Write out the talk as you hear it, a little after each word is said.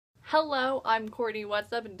Hello, I'm Courtney.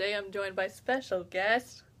 What's up? And today I'm joined by special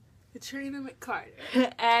guest Katrina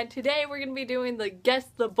McCarter. And today we're going to be doing the Guess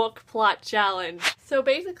the Book Plot Challenge. So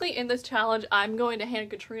basically in this challenge, I'm going to hand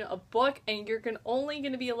Katrina a book and you're only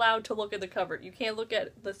going to be allowed to look at the cover. You can't look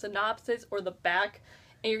at the synopsis or the back,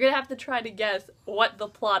 and you're going to have to try to guess what the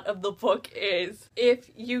plot of the book is. If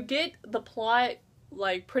you get the plot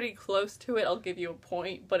like pretty close to it, I'll give you a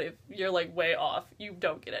point, but if you're like way off, you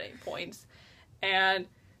don't get any points. And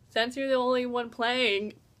since you're the only one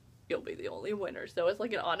playing, you'll be the only winner. So it's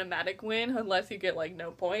like an automatic win unless you get like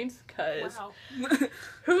no points, because Wow.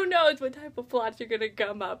 who knows what type of plots you're gonna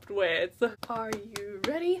come up with. Are you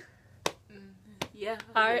ready? Yeah.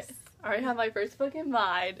 I already have my first book in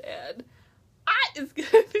mind, and it's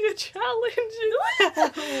gonna be a challenge.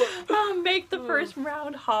 I'll make the first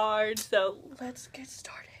round hard, so let's get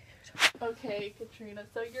started. Okay, Katrina,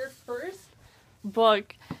 so your first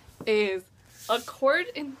book is A Court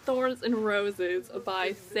in Thorns and Roses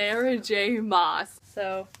by Sarah J. Maas.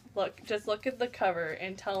 So, just look at the cover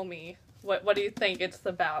and tell me, what do you think it's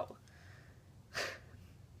about?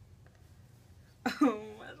 Oh,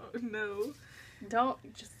 I don't know.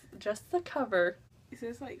 Just the cover. Is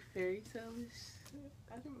this like fairy tale-ish?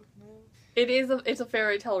 I don't know. It's a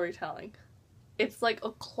fairy tale retelling. It's like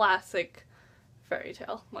a classic fairy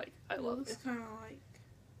tale. Like, I love it. It's kind of like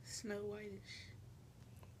Snow White-ish.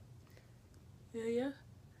 Yeah?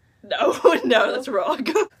 No, that's wrong.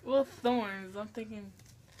 Well, thorns, I'm thinking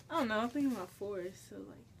about forest, so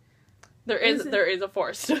like... There is a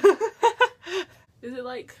forest. Is it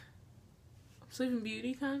like Sleeping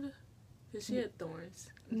Beauty, kind of? Because she had thorns.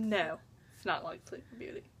 No, it's not like Sleeping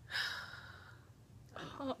Beauty.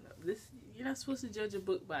 No, you're not supposed to judge a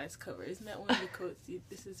book by its cover. Isn't that one of the quotes?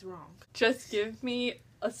 This is wrong. Just give me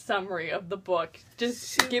a summary of the book.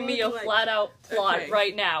 Just She give me a looked like- flat out plot Okay.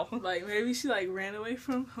 right now. Like, maybe she, like, ran away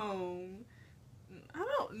from home. I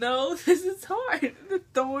don't know. This is hard. The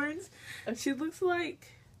thorns. She looks like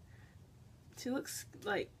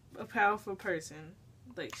a powerful person.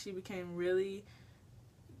 Like, she became really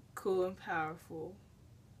cool and powerful.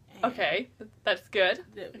 And Okay, that's good.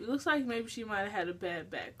 it looks like maybe she might have had a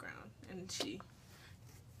bad background. And she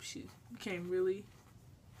became really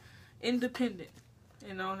independent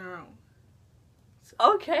and on her own.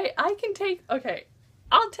 Okay, I'll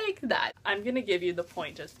take that. I'm gonna give you the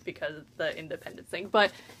point just because of the independence thing,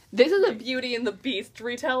 but this is a Beauty and the Beast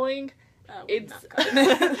retelling. It's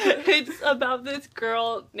it's about this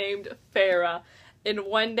girl named Farah, and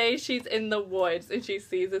one day she's in the woods and she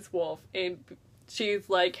sees this wolf, and she's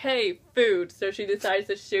like, hey, food, so she decides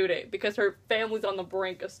to shoot it because her family's on the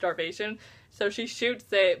brink of starvation, so she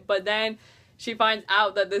shoots it, but then she finds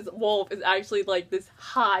out that this wolf is actually, like, this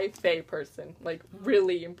high fae person. Like,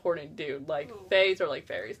 really important dude. Like, faes are like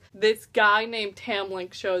fairies. This guy named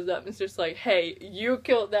Tamlin shows up and is just like, hey, you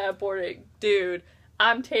killed that important dude.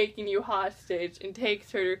 I'm taking you hostage, and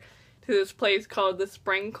takes her to this place called the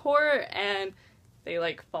Spring Court, and they,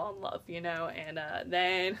 like, fall in love, you know? And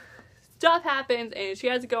then stuff happens, and she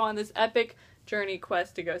has to go on this epic journey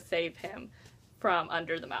quest to go save him from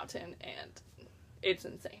under the mountain, and it's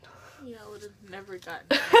insane. Yeah, I would have never gotten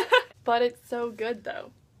it. But it's so good, though.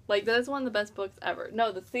 Like, that's one of the best books ever.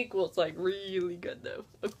 No, the sequel's, like, really good, though.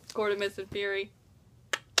 A Court of Mist and Fury.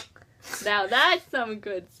 Now, that's some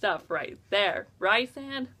good stuff right there. Right,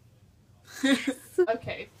 Sand?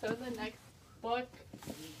 Okay, so the next book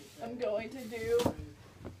I'm going to do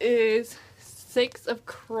is Six of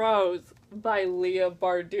Crows by Leah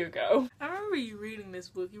Bardugo. I remember you reading this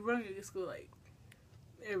book. You run it to school, like,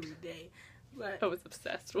 every day. But I was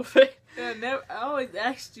obsessed with it. I always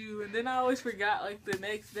asked you, and then I always forgot, like, the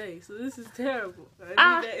next day. So this is terrible.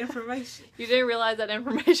 I need that information. You didn't realize that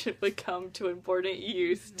information would come to important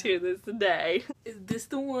use to this day. Is this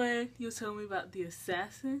the one you told me about the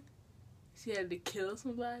assassin? She had to kill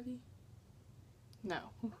somebody? No.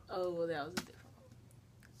 Oh, well, that was a different one.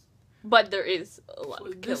 But there is a lot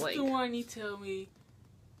Was of this killing. the one you tell me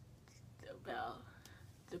about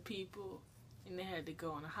the people, and they had to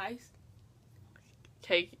go on a heist?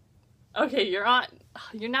 Okay, you're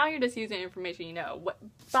just using information you know.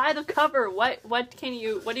 By the cover, what do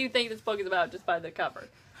you think this book is about just by the cover?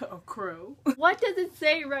 A crow. What does it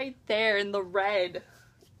say right there in the red?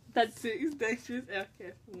 That's 6 dangerous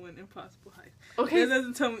outcasts for one impossible heist. Okay. That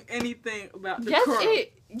doesn't tell me anything about the Yes,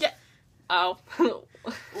 crow. Oh.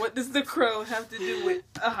 What does the crow have to do with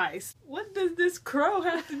a heist? What does this crow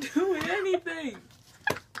have to do with anything?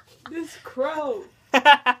 This crow.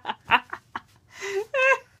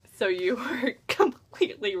 So you were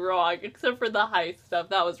completely wrong, except for the heist stuff.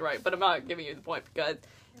 That was right, but I'm not giving you the point because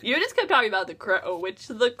you just kept talking about the crow, which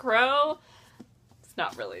the crow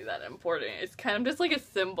not really that important. It's kind of just like a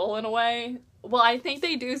symbol in a way. Well, I think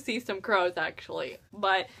they do see some crows actually.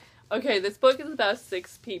 But, okay, this book is about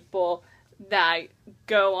 6 people that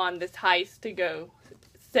go on this heist to go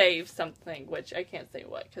save something, which I can't say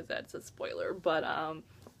what because that's a spoiler. But,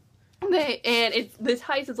 this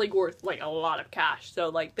heist is like worth like a lot of cash. So,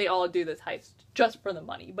 like, they all do this heist just for the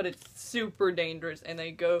money. But it's super dangerous and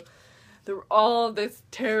they go through all this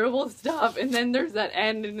terrible stuff. And then there's that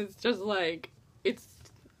end and it's just like, it's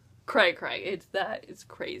cray. It's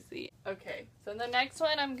crazy. Okay, so the next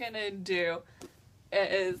one I'm gonna do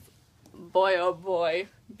is Boy Oh Boy,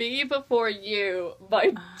 Be Before You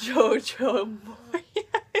by Jojo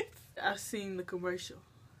Moyes. I've seen the commercial.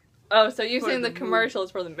 Oh, so you've seen the commercials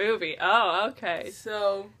for the movie. Oh, okay.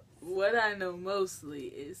 So, what I know mostly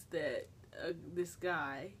is that this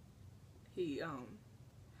guy, he,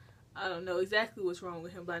 I don't know exactly what's wrong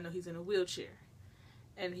with him, but I know he's in a wheelchair.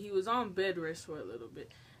 And he was on bed rest for a little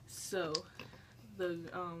bit. So,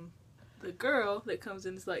 the girl that comes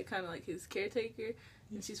in is like kind of like his caretaker,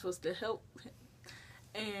 and she's supposed to help him.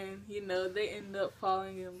 And, you know, they end up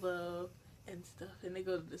falling in love and stuff, and they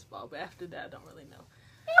go to this ball. But after that, I don't really know.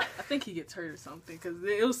 I think he gets hurt or something, because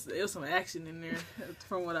there was some action in there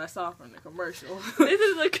from what I saw from the commercial. This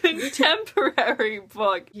is a contemporary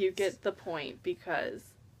book. You get the point because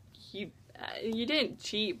you didn't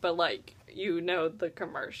cheat, but like, you know the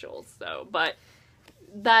commercials, so, but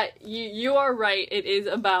that, you are right, it is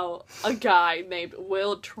about a guy named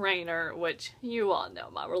Will Traynor, which you all know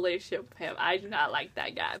my relationship with him. I do not like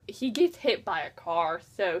that guy. He gets hit by a car,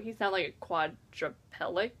 so he's not like a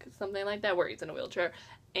quadriplegic, something like that, where he's in a wheelchair,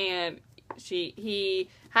 and he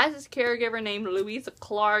has this caregiver named Louisa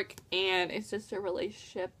Clark, and it's just a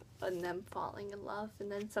relationship and them falling in love,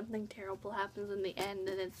 and then something terrible happens in the end,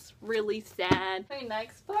 and it's really sad. The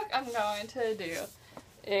next book I'm going to do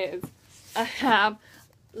is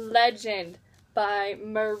Legend by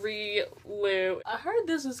Marie Lu. I heard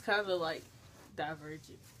this was kind of like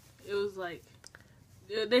Divergent. It was like,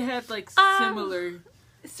 they had like similar...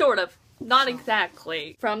 Sort of. Not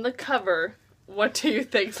exactly. From the cover, what do you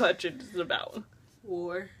think Legend is about?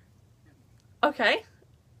 War. Okay.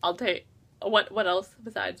 I'll take... What else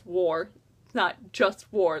besides war? It's not just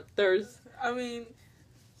war. There's... I mean,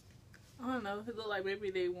 I don't know. It looked like maybe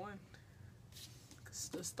they won.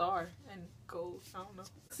 The star and gold. I don't know.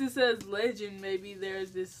 It says legend, maybe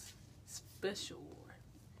there's this special war.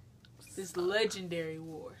 This legendary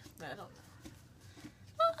war. I don't know.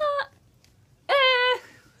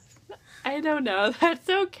 I don't know. That's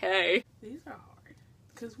okay. These are hard.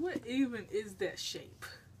 Because what even is that shape?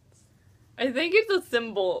 I think it's a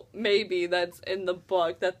symbol, maybe, that's in the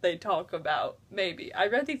book that they talk about. Maybe. I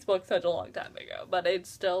read these books such a long time ago, but it's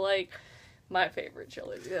still, like, my favorite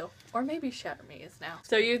trilogy. Or maybe Shatter Me is now.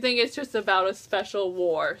 So you think it's just about a special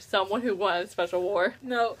war? Someone who won a special war?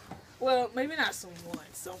 No. Well, maybe not someone.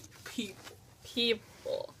 Some people.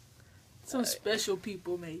 People. Some special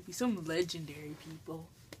people, maybe. Some legendary people.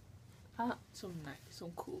 Some nice,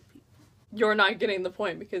 some cool people. You're not getting the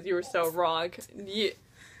point because you were so wrong.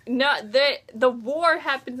 No, the war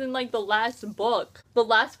happens in, like, the last book. The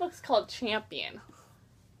last book's called Champion.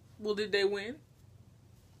 Well, did they win?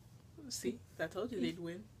 See, I told you they'd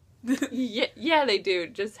win. yeah, they do.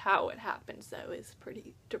 Just how it happens, though, is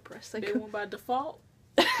pretty depressing. They won by default?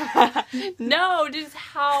 No,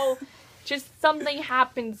 just something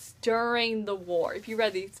happens during the war. If you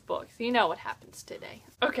read these books, you know what happens today.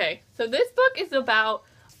 Okay, so this book is about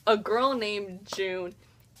a girl named June.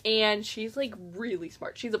 And she's, like, really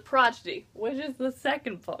smart. She's a prodigy, which is the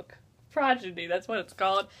second book. Prodigy, that's what it's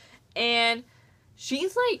called. And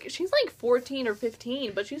she's like 14 or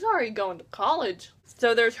 15, but she's already going to college.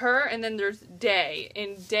 So there's her, and then there's Day.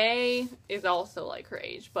 And Day is also, like, her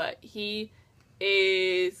age, but he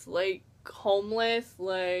is, like, homeless.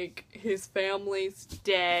 Like, his family's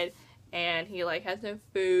dead, and he, like, has no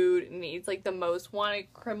food, and he's, like, the most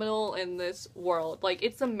wanted criminal in this world. Like,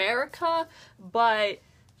 it's America, but...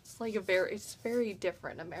 it's very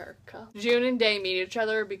different America. June and Day meet each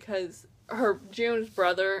other because June's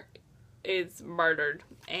brother is murdered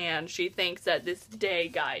and she thinks that this Day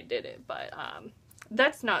guy did it, but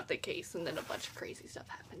that's not the case, and then a bunch of crazy stuff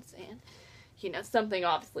happens, and you know, something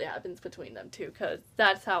obviously happens between them too, because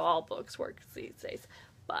that's how all books work these days.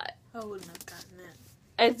 But I wouldn't have gotten that.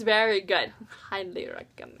 It's very good. Highly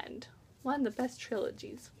recommend. One of the best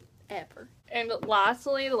trilogies ever. And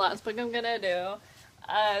lastly, the last book I'm gonna do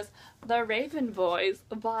as The Raven Boys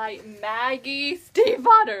by Maggie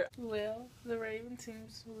Stiefvater. Well, the Raven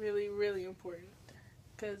seems really, really important.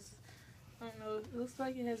 Because, I don't know, it looks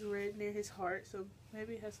like it has red near his heart, so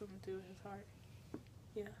maybe it has something to do with his heart.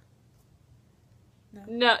 Yeah.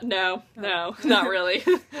 No, not really.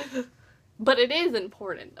 But it is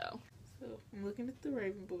important, though. So, I'm looking at the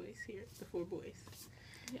Raven boys here, the 4 boys.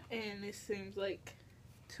 Yeah. And it seems like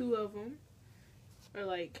 2 of them are,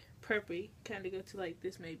 like, preppy, kind of go to, like,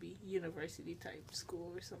 this maybe university type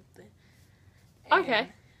school or something. And okay.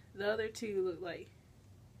 The other 2 look like,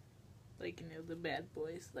 you know, the bad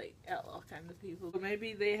boys, like, outlaw kind of people. But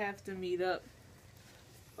maybe they have to meet up,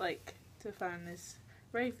 like, to find this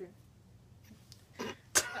Raven. I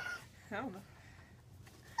don't know.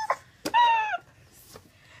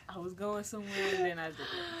 I was going somewhere and then I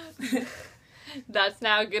didn't. That's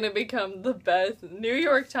now gonna become the best New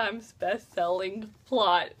York Times best-selling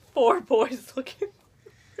plot. 4 boys looking.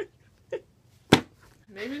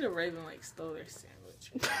 Maybe the Raven like stole their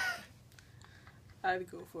sandwich.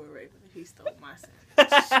 I'd go for a Raven if he stole my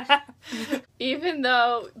sandwich. Even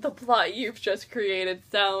though the plot you've just created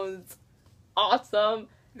sounds awesome,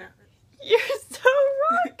 No. You're so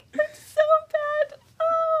wrong. It's so bad.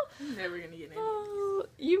 Oh. I'm never gonna get any. Oh,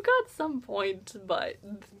 you got some points, but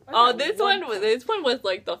this one was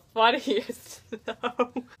like the funniest.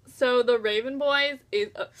 So the Raven Boys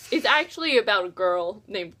is actually about a girl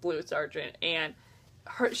named Blue Sergeant, and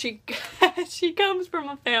she comes from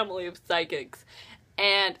a family of psychics,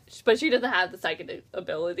 but she doesn't have the psychic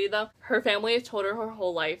ability though. Her family has told her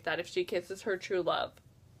whole life that if she kisses her true love,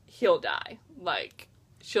 he'll die. Like,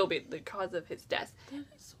 she'll be the cause of his death. That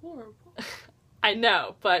is horrible. I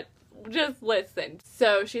know, but just listen.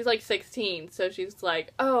 So she's like 16, so she's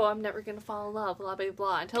like, oh, I'm never gonna fall in love, blah, blah,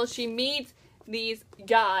 blah, until she meets these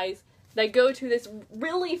guys that go to this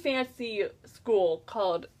really fancy school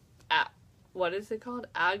called, what is it called?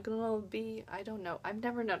 Agnoby? I don't know. I've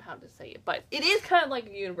never known how to say it, but it is kind of like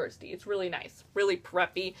a university. It's really nice, really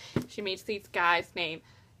preppy. She meets these guys named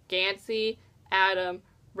Gansey, Adam,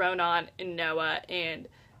 Ronan, and Noah, and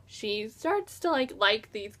she starts to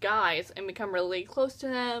like these guys and become really close to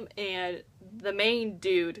them, and the main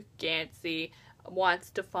dude, Gansey, wants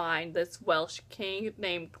to find this Welsh king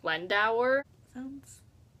named Glendower. Sounds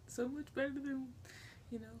so much better than,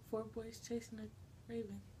 4 boys chasing a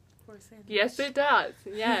raven for a sandwich. Yes, it does.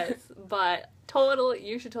 Yes, but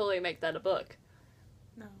you should totally make that a book.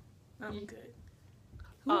 No, I'm good.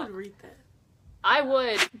 Who would read that? I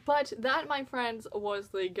would, but that, my friends, was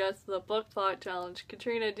the Guess the Book Plot Challenge.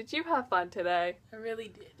 Katrina, did you have fun today? I really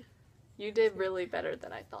did. You did really better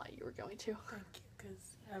than I thought you were going to. Thank you,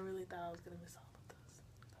 because I really thought I was going to miss all of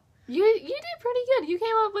those. You did pretty good. You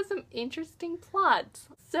came up with some interesting plots.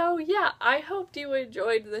 So yeah, I hope you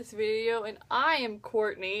enjoyed this video, and I am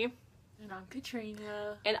Courtney. And I'm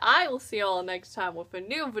Katrina. And I will see you all next time with a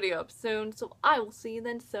new video up soon, so I will see you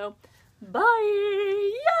then, so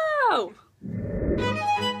bye! Yo!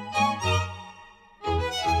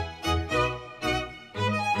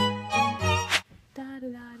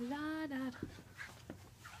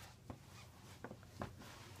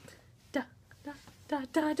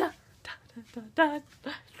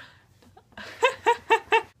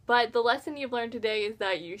 But the lesson you've learned today is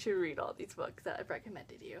that you should read all these books that I've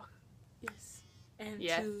recommended you. Yes. And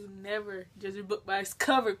yes. to never judge a book by its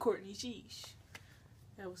cover, Courtney. Sheesh.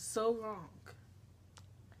 That was so wrong.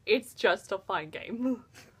 It's just a fun game.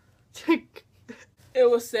 It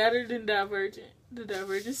was sadder than Divergent. The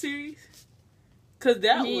Divergent series. Because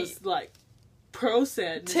that was like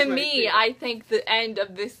pro-sadness. To me, I think the end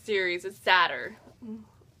of this series is sadder.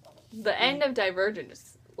 The end of Divergent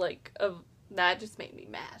is like, that just made me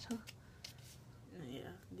mad.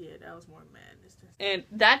 Yeah, that was more madness. And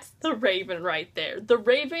that's the Raven right there. The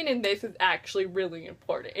Raven in this is actually really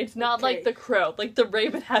important. It's not like the Crow. Like, the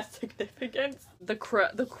Raven has significance. The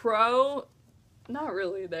Crow, not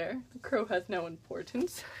really there. The Crow has no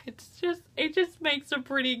importance. It just makes a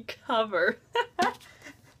pretty cover.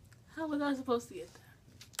 How was I supposed to get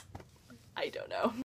that? I don't know.